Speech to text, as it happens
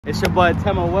It's your boy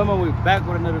Temo. We back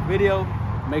with another video.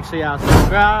 Make sure y'all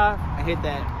subscribe and hit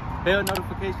that bell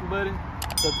notification button.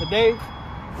 So today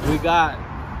we got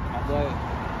my boy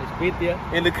Espitia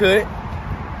in the cut,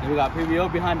 and we got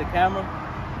PBO behind the camera.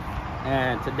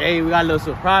 And today we got a little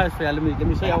surprise for y'all. Let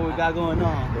me show y'all what we got going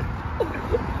on.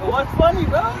 What's funny,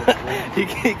 bro? he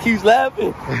keeps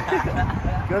laughing.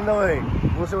 Good way.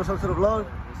 What's up to the vlog?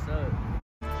 What's up?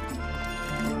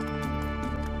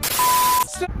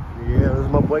 Yeah, this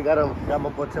is my boy. Got my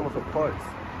boy Temo some parts.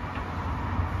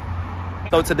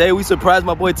 So today we surprised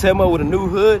my boy Temo with a new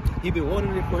hood. He been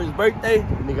wanting it for his birthday.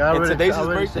 Nigga, and today's his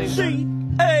birthday.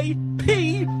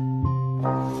 C-A-P.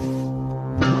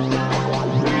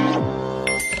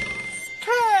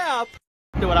 Cap.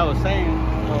 What I was saying.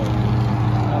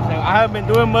 I haven't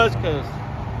been doing much because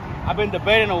I've been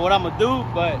debating on what I'm gonna do,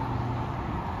 but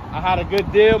I had a good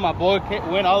deal. My boy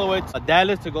went all the way to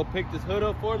Dallas to go pick this hood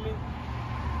up for me.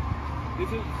 This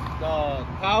is the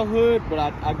cow hood, but I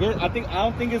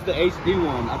don't think it's the HD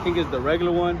one. I think it's the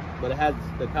regular one, but it has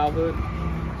the cow hood.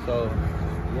 So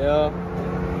yeah,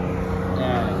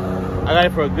 and I got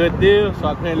it for a good deal, so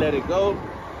I couldn't let it go.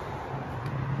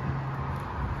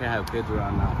 Can't have kids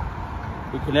around now.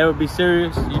 We can never be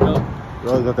serious, you know. We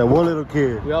always got that one little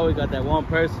kid. We always got that one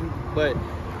person. But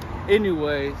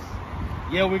anyways,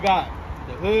 yeah, we got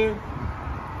the hood.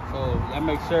 So y'all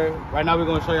make sure. Right now we're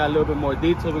gonna show y'all a little bit more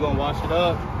detail. We're gonna wash it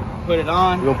up, put it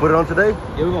on. You gonna put it on today?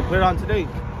 Yeah, we're gonna put it on today.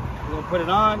 We're gonna put it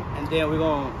on, and then we're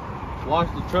gonna wash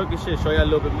the truck and shit, show y'all a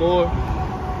little bit more,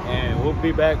 and we'll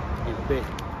be back in a bit.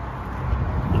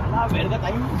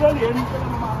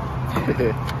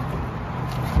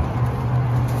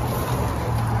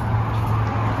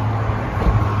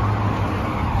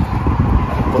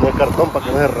 Poner cartón para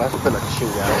que no se raspe la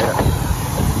chingadera.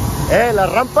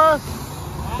 ¿Las rampas?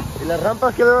 ¿Y las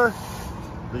rampas qué le?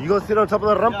 You gonna sit on top of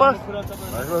the rampas? Yeah,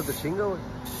 no te chinga, güey.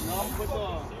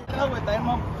 No, güey, está bien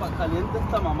más caliente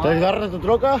esta mamá. ¿Te agarras tu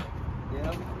troca?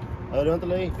 Yeah. A ver,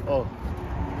 levántale ahí. Oh.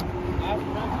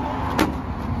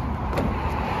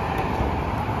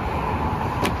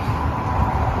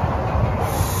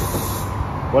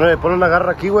 Ponle una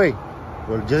garra aquí, güey.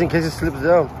 Well, just in case it slips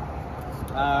down.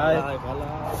 Alright.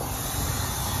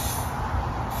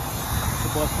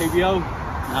 Boy PBO.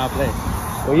 Nah, play.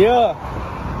 Well, yeah.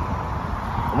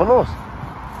 Vámonos.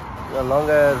 We got a long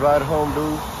ass ride home,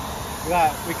 dude.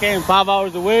 We came 5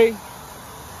 hours away.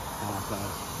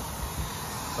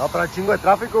 No, para chingo de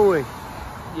tráfico, güey.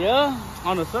 Yeah,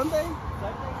 on a Sunday.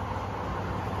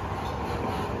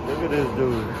 Look at this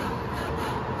dude.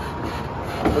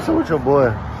 What's up with your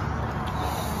boy?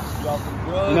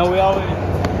 You know, we always.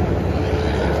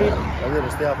 I'm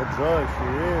gonna stay off of drugs,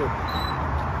 shit.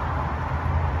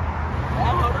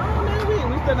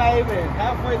 We still not even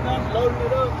halfway done loading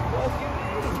it up.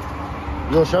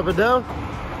 You gonna shove it down?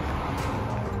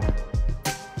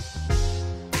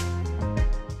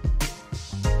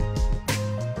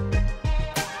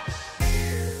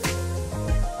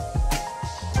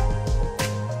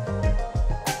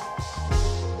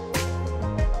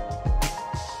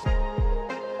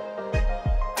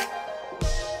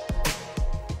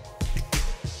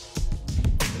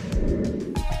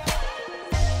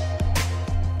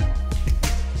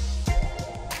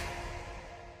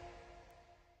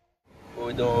 What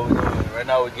we doing? Right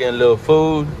now we're getting a little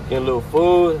food.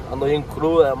 I know him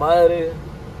cruda madre.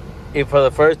 And for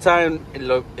the first time,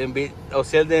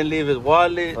 Ociel didn't leave his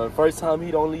wallet. For the first time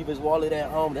he don't leave his wallet at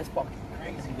home. That's fucking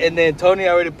crazy. Dude. And then Tony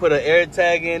already put an air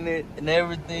tag in it and We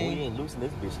everything. ain't losing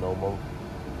this bitch no more.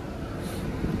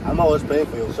 I'm always paying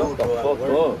for your Shut food, the bro. fuck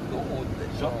up.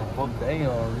 Shut the fuck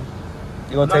down.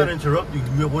 You I'm gonna not gonna interrupt you.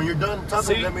 When you're done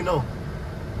talking, See? let me know.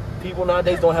 People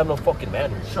nowadays don't have no fucking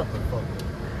manners. Shut the fuck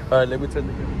up. Alright, let me turn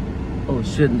the camera. Oh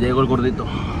shit, llegó el gordito.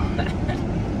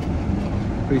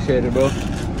 Appreciate it, bro.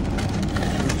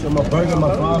 So my burger,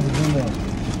 my fries is in there.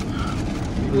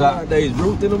 Nowadays,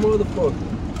 Ruth in the motherfucker.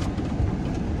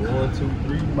 1, 2,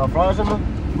 3. My fries in there?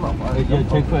 My fries. Yeah,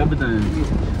 check for everything.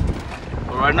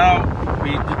 But right now,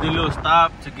 we did a little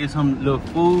stop to get some little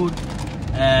food,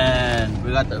 and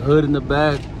we got the hood in the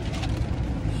back.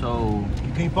 So,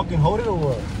 You can't fucking hold it or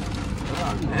what?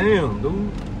 Damn, dude.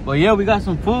 but yeah, we got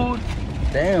some food.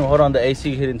 Damn, hold on, the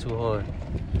AC hitting too hard.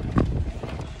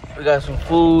 We got some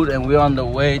food, and we're on the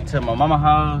way to my mama's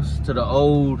house, to the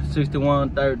old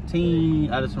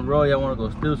 6113 Addison Road. Y'all want to go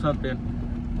steal something?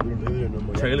 We don't live there no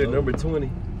more. Trailer number 20.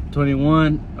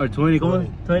 21 or 20, come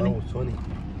on, 20. Mine was 20.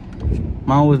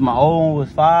 Mine was, my old one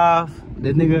was 5.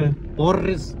 This nigga,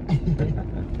 Boris.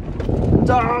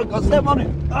 Dog, go step on it.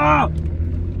 Ah!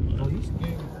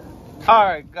 All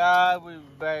right, guys, we're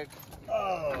back.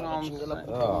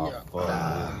 Oh, fuck.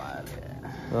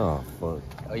 Oh, fuck.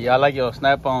 Oh, yeah, I like your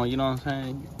snap-on, you know what I'm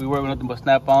saying? We work with nothing but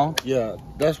snap-on. Yeah,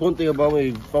 that's one thing about me.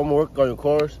 If I'm working on your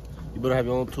cars, you better have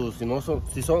your own tools. You know,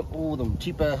 them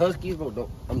cheap-ass Huskies, bro, no,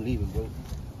 I'm leaving, bro.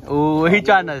 Ooh, he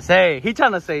trying to say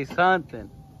something.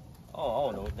 Oh, I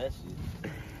don't know what that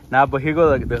shit. Nah, but here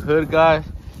go the hood, guys.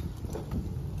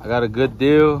 I got a good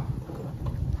deal.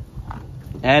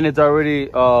 And it's already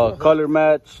color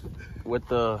matched with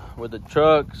the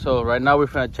truck. So right now we're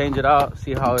finna change it out,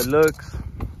 see how it looks.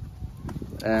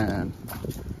 And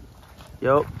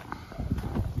yup.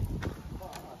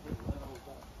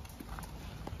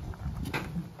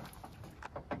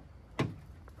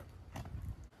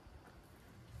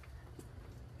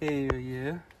 Hell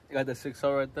yeah. I got the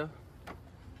 6.0 right there.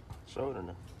 Show it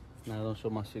enough. Nah, don't show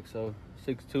my 6.0.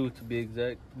 6.2 to be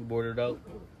exact. We boarded out.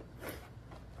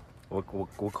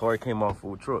 What car came off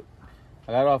with truck?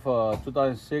 I got off a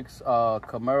 2006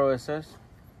 Camaro SS.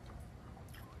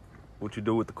 What you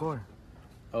do with the car?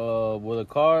 With the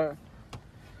car,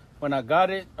 when I got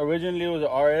it, originally it was an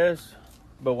RS,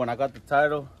 but when I got the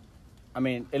title, I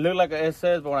mean, it looked like an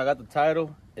SS, but when I got the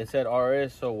title, it said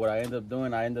RS. So what I ended up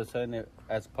doing, I ended up selling it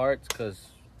as parts, because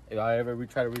if I ever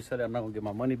try to resell it, I'm not gonna get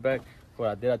my money back. What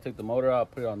I did, I took the motor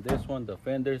out, put it on this one, the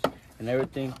fenders and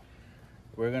everything.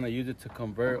 We're gonna use it to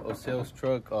convert a sales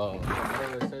truck,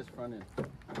 Camaro SS front end.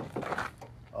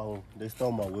 Oh, they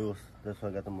stole my wheels. That's why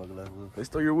I got the muggle ass wheels. They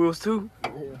stole your wheels too?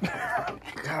 Yeah.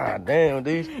 God damn,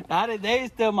 dude. How did they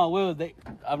steal my wheels?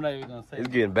 I'm not even gonna say. It's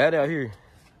getting bad out here.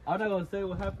 I'm not gonna say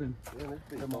what happened. Yeah,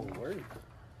 they stole my wheels.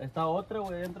 Está otra,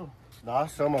 güey, dentro. No, I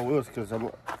sell my wheels because I'm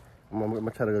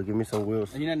gonna try to go get me some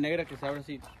wheels. Hay una negra que se abre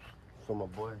así. For my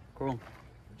boy. Cool.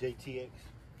 HTX.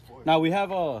 Now we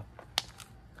have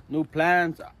new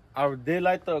plans. I did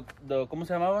like the ¿cómo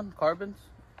se llamaban? Carbons.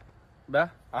 Yeah.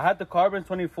 I had the carbon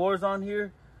 24s on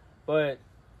here, but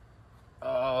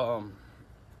I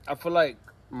feel like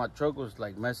my truck was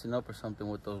like messing up or something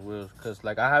with those wheels, cause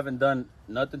like I haven't done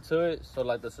nothing to it, so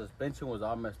like the suspension was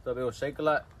all messed up. It would shake a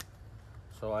lot,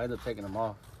 so I ended up taking them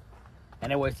off.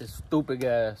 Anyways, this stupid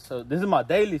gas. So this is my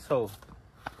daily, so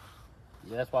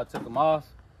yeah, that's why I took them off.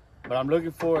 But I'm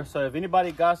looking for, so if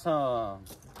anybody got some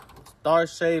star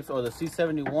shapes or the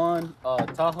C71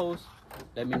 Tahoes,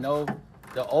 let me know.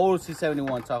 The old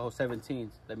C71 Tahoe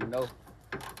 17s, let me know.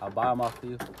 I'll buy them off for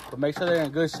you. But make sure they're in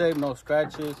good shape, no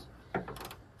scratches,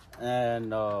 and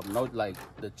no like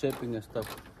the chipping and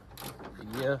stuff. But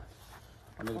yeah,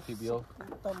 my nigga PBO.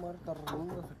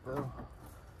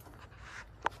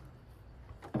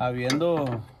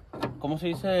 Habiendo, ¿cómo se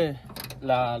dice?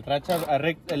 La racha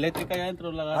eléctrica allá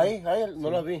adentro. Ahí, no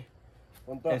la vi.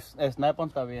 Snap-on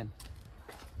está bien.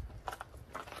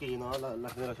 Y no, la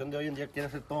generación de hoy en día quiere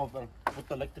hacer todo, pero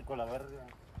puto eléctrico a la verga.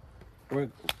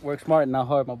 Work smart, not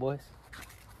hard, my boys.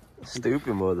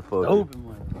 Stupid motherfucker. Stupid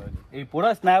motherfucker. Y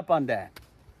pura Snap-on that.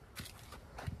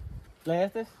 ¿Lo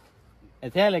este?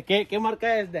 Enséñale, ¿qué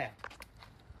marca es that?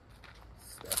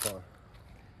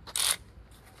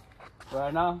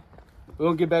 Right now, we're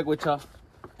gonna get back with y'all.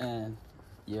 And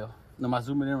yeah, nomás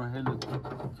zoom it in right here, look.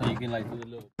 So you can like do the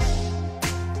little.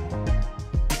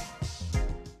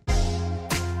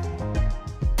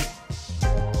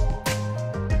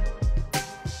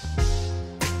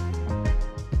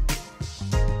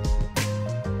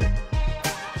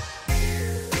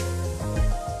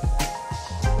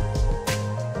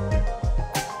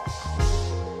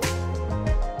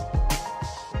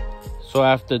 So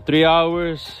after 3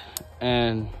 hours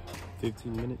and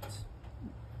 15 minutes.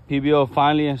 PBO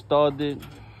finally installed it.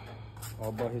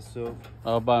 All by himself.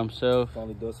 All by himself.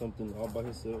 Finally does something all by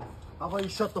himself. How about you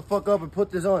shut the fuck up and put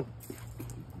this on?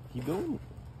 Keep doing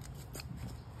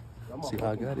it. See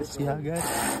how I got it? See how I got it?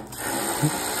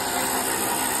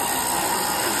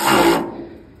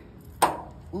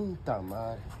 Puta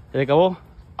madre. ¿Se acabó?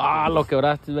 Ah, lo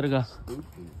quebraste, verga.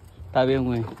 Está bien,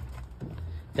 güey.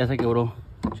 Ya se quebró.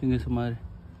 Chingue su madre.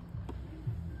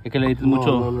 Es que le diste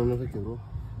mucho. No se quebró.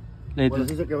 Bueno,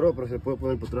 sí se quebró, pero se puede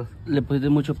poner por atrás. Le pusiste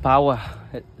mucho power.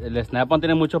 El Snap-on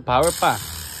tiene mucho power, pa.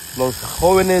 Los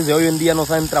jóvenes de hoy en día no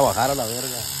saben trabajar a la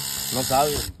verga. No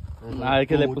saben. Ah, es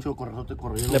que le puso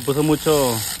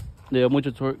mucho. Le dio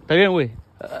mucho torque. Está bien, güey.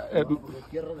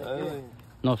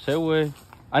 No sé, güey.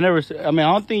 I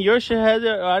don't think your shit has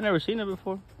it. I never seen it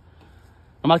before.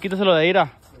 Nomás quítaselo de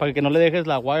ira para que no le dejes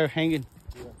la wire hanging.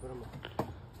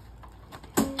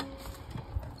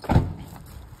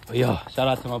 Yo, shout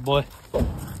out to my boy.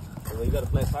 You got a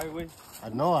flat tire, güey? I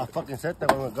know, I fucking said that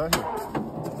when I got here.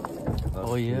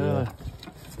 Oh, yeah.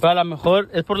 Pero a lo mejor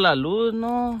es por la luz,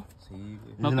 ¿no? Sí,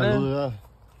 güey. ¿No crees?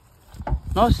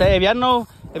 No sé, ya no.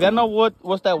 If y'all know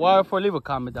what's that wire for, leave a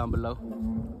comment down below.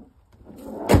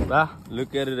 ¿Va?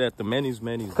 Look at it at the menus.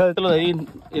 Cállate ahí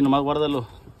y nomás guárdalo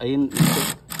ahí.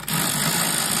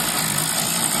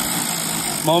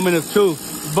 Moment of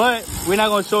truth. But we're not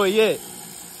going to show it yet.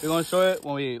 We're going to show it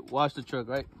when we wash the truck,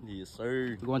 right? Yes,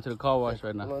 sir. We're going to the car wash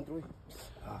right now.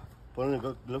 Going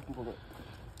to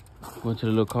the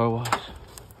little car wash.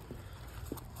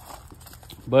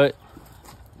 But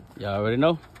y'all already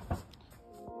know.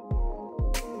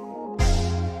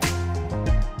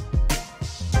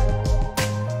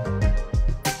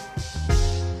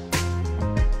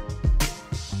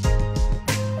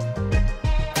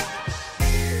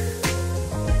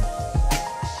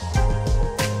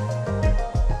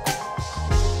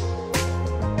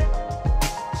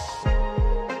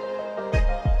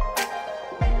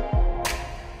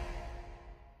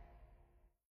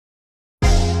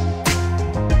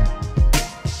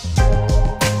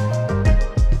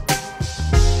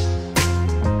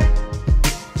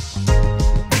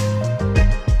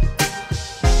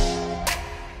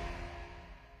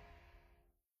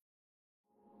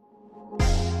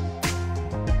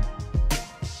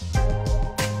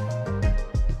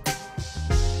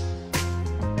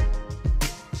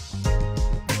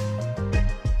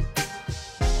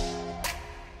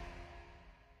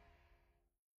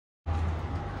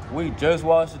 We just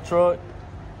washed the truck.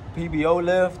 PBO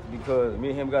left because me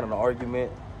and him got in an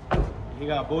argument. He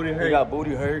got booty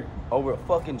hurt. Over a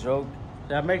fucking joke.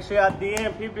 So make sure y'all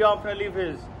DM PBO. I'm gonna leave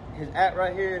his at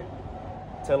right here.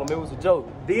 Tell him it was a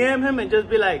joke. DM him and just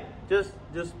be like, just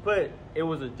put it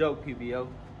was a joke, PBO.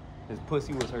 His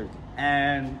pussy was hurt.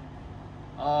 And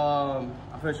I'm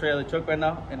gonna show you the truck right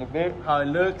now in a bit, how it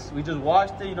looks. We just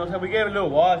washed it, you know what I'm saying? We gave it a little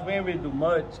wash. We didn't really do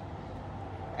much.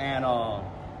 And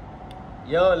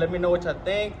yo, let me know what y'all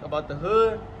think about the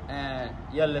hood. And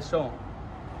yeah, let's show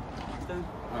them.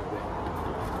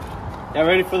 Y'all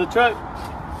ready for the truck?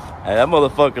 Hey, that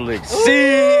motherfucker looks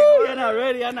sick. You're not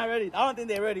ready. I'm not ready. I don't think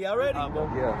they're ready. Y'all ready?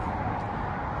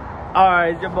 Yeah. All right,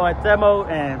 it's your boy Temo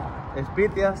and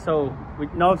Espitia. So, you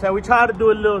know what I'm saying? We try to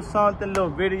do a little something, a little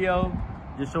video,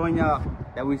 just showing y'all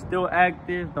that we still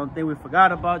active. Don't think we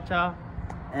forgot about y'all.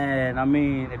 And I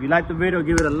mean, if you like the video,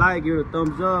 give it a like, give it a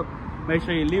thumbs up. Make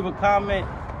sure you leave a comment.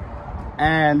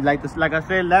 And like I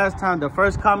said last time, the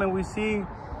first comment we see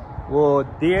will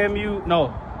DM you.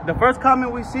 No, the first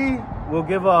comment we see, we'll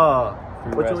give a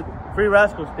free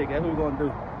rascal stick. That's what we're gonna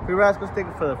do. Free rascal stick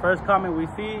for the first comment we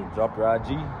see. Drop your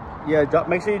IG. Yeah,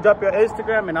 make sure you drop your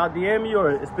Instagram and I'll DM you,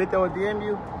 or Espitia will DM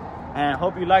you. And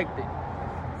hope you liked it.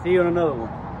 See you in another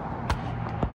one.